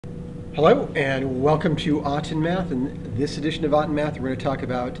Hello and welcome to Aughton Math. In this edition of Aughton Math, we're going to talk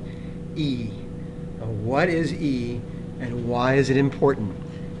about E. Now, what is E and why is it important?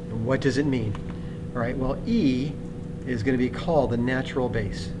 And what does it mean? All right, well, E is going to be called the natural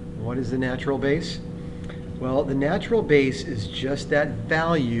base. What is the natural base? Well, the natural base is just that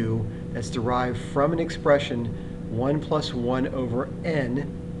value that's derived from an expression 1 plus 1 over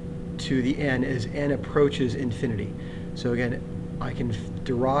n to the n as n approaches infinity. So again, I can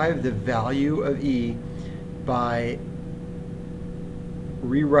derive the value of E by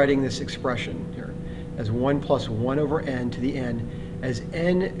rewriting this expression here as 1 plus 1 over n to the n. As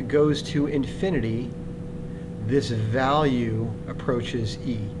n goes to infinity, this value approaches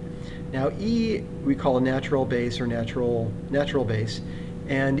E. Now E we call a natural base or natural base,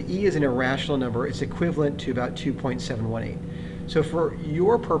 and E is an irrational number. It's equivalent to about 2.718. So for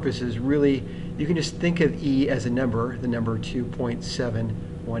your purposes, really, you can just think of E as a number, the number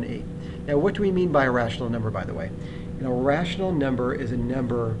 2.718. Now, what do we mean by a rational number, by the way? A rational number is a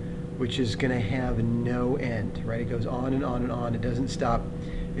number which is going to have no end, right? It goes on and on and on. It doesn't stop.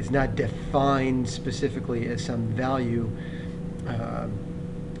 It's not defined specifically as some value. Now,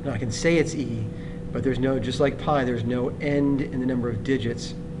 I can say it's E, but there's no, just like pi, there's no end in the number of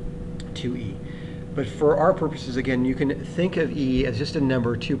digits to E. But for our purposes, again, you can think of E as just a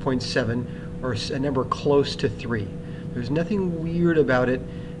number 2.7 or a number close to 3. There's nothing weird about it.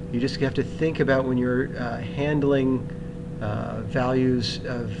 You just have to think about when you're handling values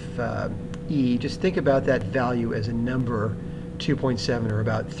of E, just think about that value as a number 2.7 or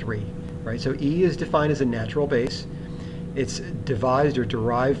about 3. Right? So E is defined as a natural base. It's devised or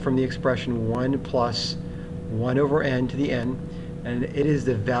derived from the expression 1 plus 1 over n to the n, and it is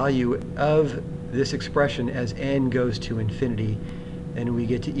the value of this expression as n goes to infinity, and we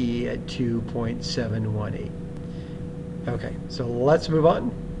get to E at 2.718. Okay, so let's move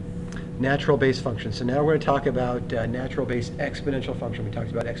on. Natural base function. So now we're going to talk about natural base exponential function. We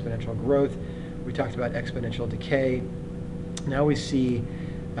talked about exponential growth. We talked about exponential decay. Now we see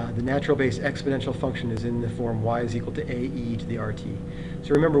the natural base exponential function is in the form y is equal to ae to the rt.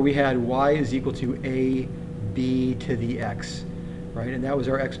 So remember, we had y is equal to ab to the x, right? And that was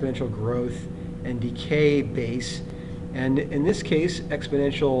our exponential growth and decay base. And in this case,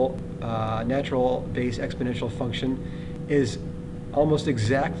 exponential natural base exponential function is almost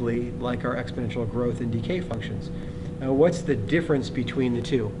exactly like our exponential growth and decay functions. Now, what's the difference between the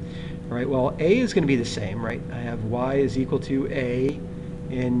two? All right, well, a is going to be the same, right? I have y is equal to a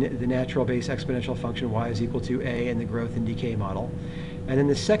in the natural base exponential function, y is equal to a in the growth and decay model. And then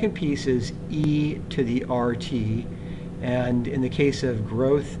the second piece is e to the rt, and in the case of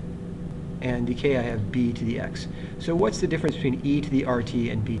growth and decay, I have b to the x. So what's the difference between e to the rt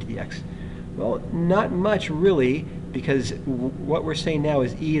and b to the x? Well, not much really, because what we're saying now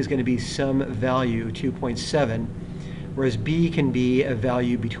is e is going to be some value, 2.7, whereas b can be a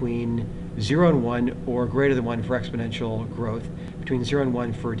value between 0 and 1 or greater than 1 for exponential growth, between 0 and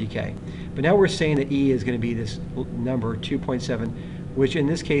 1 for decay. But now we're saying that e is going to be this number, 2.7, which in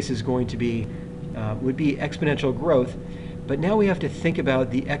this case is going to be, would be exponential growth. But now we have to think about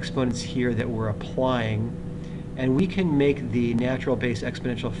the exponents here that we're applying, and we can make the natural base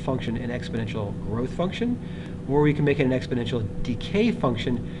exponential function an exponential growth function, or we can make it an exponential decay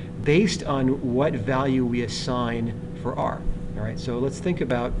function based on what value we assign for r. All right, so let's think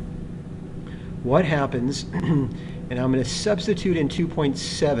about what happens, and I'm going to substitute in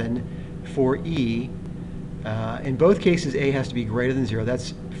 2.7 for e. In both cases, a has to be greater than 0.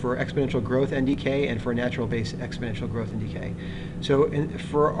 That's for exponential growth and decay, and for natural base exponential growth and decay. So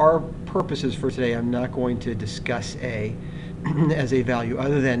for our purposes for today, I'm not going to discuss a as a value,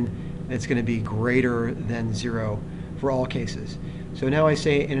 other than it's going to be greater than 0 for all cases. So now I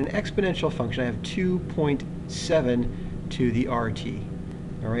say in an exponential function, I have 2.7 to the rt.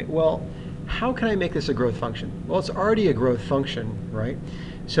 All right, well, how can I make this a growth function? Well, it's already a growth function, right?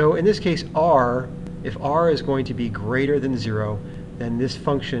 So in this case, r, if r is going to be greater than 0, then this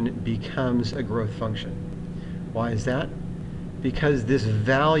function becomes a growth function. Why is that? Because this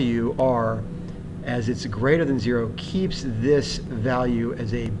value r, as it's greater than 0, keeps this value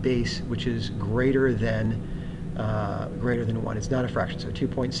as a base which is greater than 1. It's not a fraction, so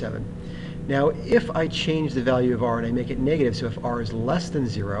 2.7. Now, if I change the value of r and I make it negative, so if r is less than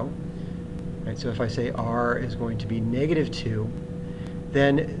 0, right, so if I say r is going to be negative 2,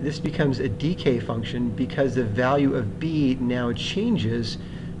 then this becomes a decay function because the value of b now changes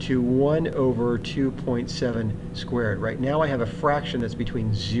to 1 over 2.7 squared. Right now I have a fraction that's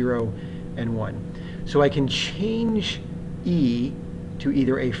between 0 and 1. So I can change e to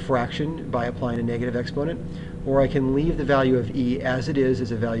either a fraction by applying a negative exponent, or I can leave the value of e as it is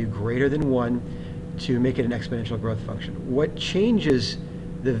as a value greater than 1 to make it an exponential growth function. What changes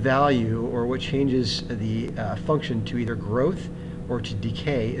the value, or what changes the function to either growth or to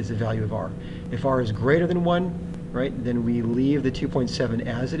decay, is the value of r. If r is greater than 1, right, then we leave the 2.7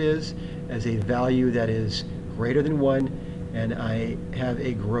 as it is as a value that is greater than 1, and I have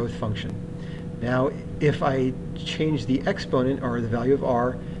a growth function. Now, if I change the exponent, or the value of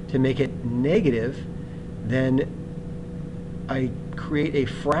r, to make it negative, then I create a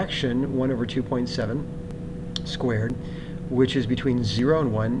fraction, 1 over 2.7 squared, which is between 0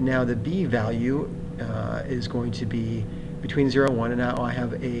 and 1. Now the b value is going to be between 0 and 1, and now I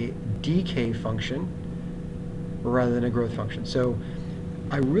have a decay function rather than a growth function. So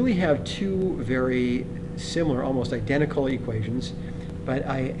I really have two very similar, almost identical equations, but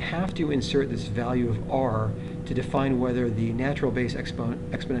I have to insert this value of r to define whether the natural base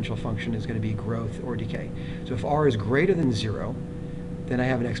exponential function is going to be growth or decay. So if r is greater than 0, then I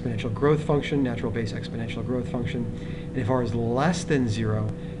have an exponential growth function, natural base exponential growth function. And if r is less than 0,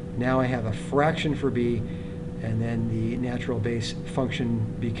 now I have a fraction for b, and then the natural base function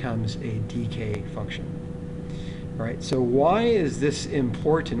becomes a decay function. All right, so why is this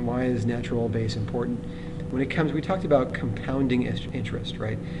important? Why is natural base important? When it comes, we talked about compounding interest,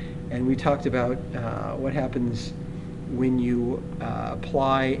 right? And we talked about what happens when you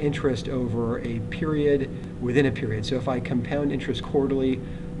apply interest over a period within a period. So if I compound interest quarterly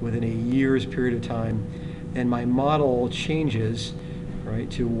within a year's period of time, then my model changes,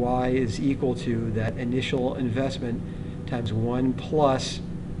 right, to y is equal to that initial investment times 1 plus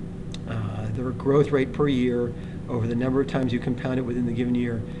the growth rate per year over the number of times you compound it within the given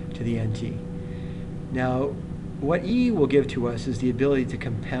year to the nt. Now, what E will give to us is the ability to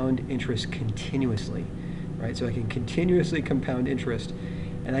compound interest continuously, right? So I can continuously compound interest,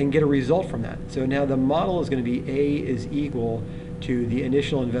 and I can get a result from that. So now the model is going to be A is equal to the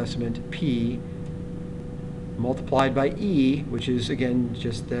initial investment P multiplied by E, which is again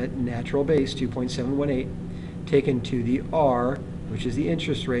just that natural base 2.718, taken to the R, which is the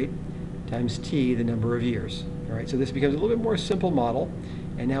interest rate, times T, the number of years. All right, so this becomes a little bit more simple model,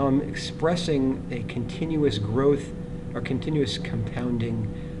 and now I'm expressing a continuous growth or continuous compounding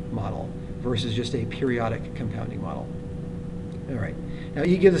model versus just a periodic compounding model. All right, now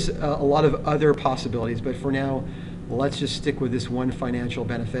E gives us a lot of other possibilities, but for now, let's just stick with this one financial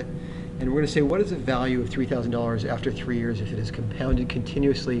benefit. And we're going to say, what is the value of $3,000 after 3 years if it is compounded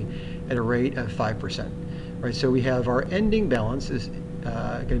continuously at a rate of 5%? Right, so we have our ending balance is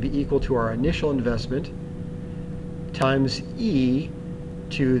going to be equal to our initial investment times E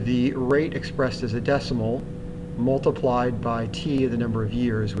to the rate expressed as a decimal multiplied by T, the number of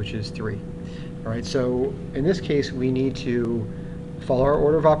years, which is 3. All right, so in this case, we need to follow our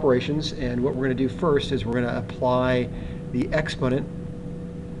order of operations, and what we're going to do first is we're going to apply the exponent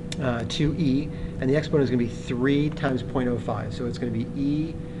to E, and the exponent is going to be 3 times 0.05, so it's going to be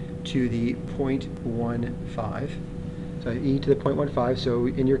E to the 0.15. So E to the 0.15, so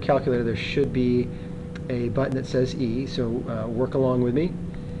in your calculator there should be a button that says E, so work along with me.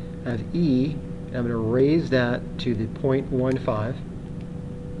 I have E, and I'm going to raise that to the 0.15,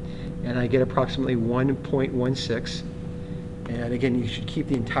 and I get approximately 1.16. And again, you should keep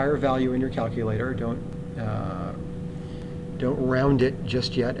the entire value in your calculator. Don't round it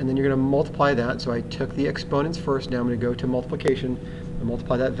just yet. And then you're going to multiply that. So I took the exponents first. Now I'm going to go to multiplication and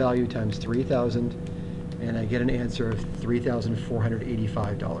multiply that value times 3,000, and I get an answer of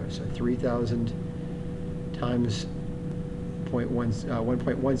 $3,485. So 3,000 times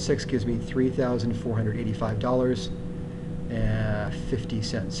 1.16 gives me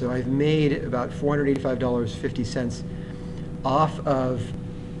 $3,485.50. So I've made about $485.50 off of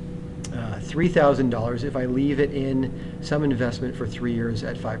 $3,000 if I leave it in some investment for 3 years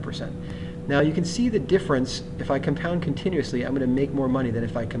at 5%. Now you can see the difference. If I compound continuously, I'm going to make more money than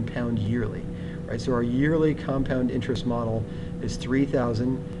if I compound yearly. Right? So our yearly compound interest model is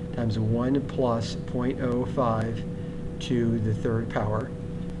 3,000 times 1 plus 0.05 to the third power.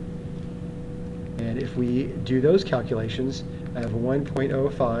 And if we do those calculations, I have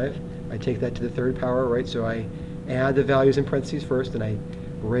 1.05. I take that to the third power, right? So I add the values in parentheses first, and I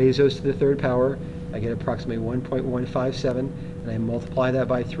raise those to the third power. I get approximately 1.157, and I multiply that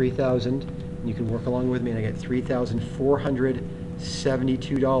by 3,000. And you can work along with me, and I get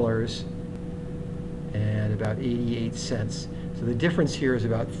 $3,472 and about 88 cents. So the difference here is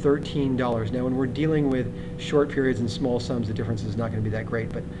about $13. Now when we're dealing with short periods and small sums, the difference is not going to be that great,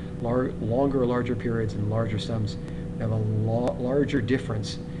 but larger periods and larger sums have a larger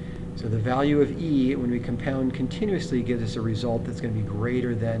difference. So the value of E, when we compound continuously, gives us a result that's going to be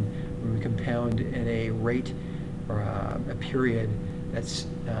greater than when we compound at a rate or a period that's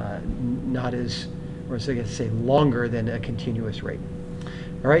not as, or as I guess say, longer than a continuous rate.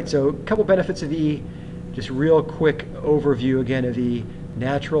 All right, so a couple benefits of E. Just real quick overview again of E.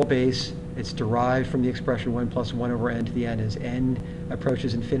 Natural base. It's derived from the expression 1 plus 1 over n to the n as n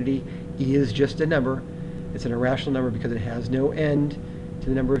approaches infinity. E is just a number. It's an irrational number because it has no end to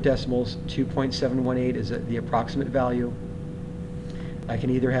the number of decimals. 2.718 is the approximate value. I can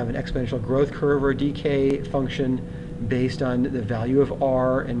either have an exponential growth curve or a decay function based on the value of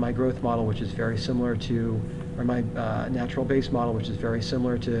r in my growth model, which is very similar to, or my natural base model, which is very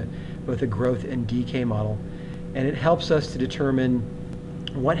similar to both a growth and decay model. And it helps us to determine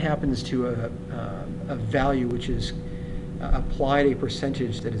what happens to a value which is applied a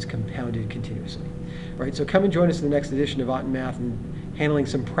percentage that is compounded continuously. All right, so come and join us in the next edition of Ott and Math and handling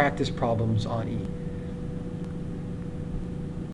some practice problems on E.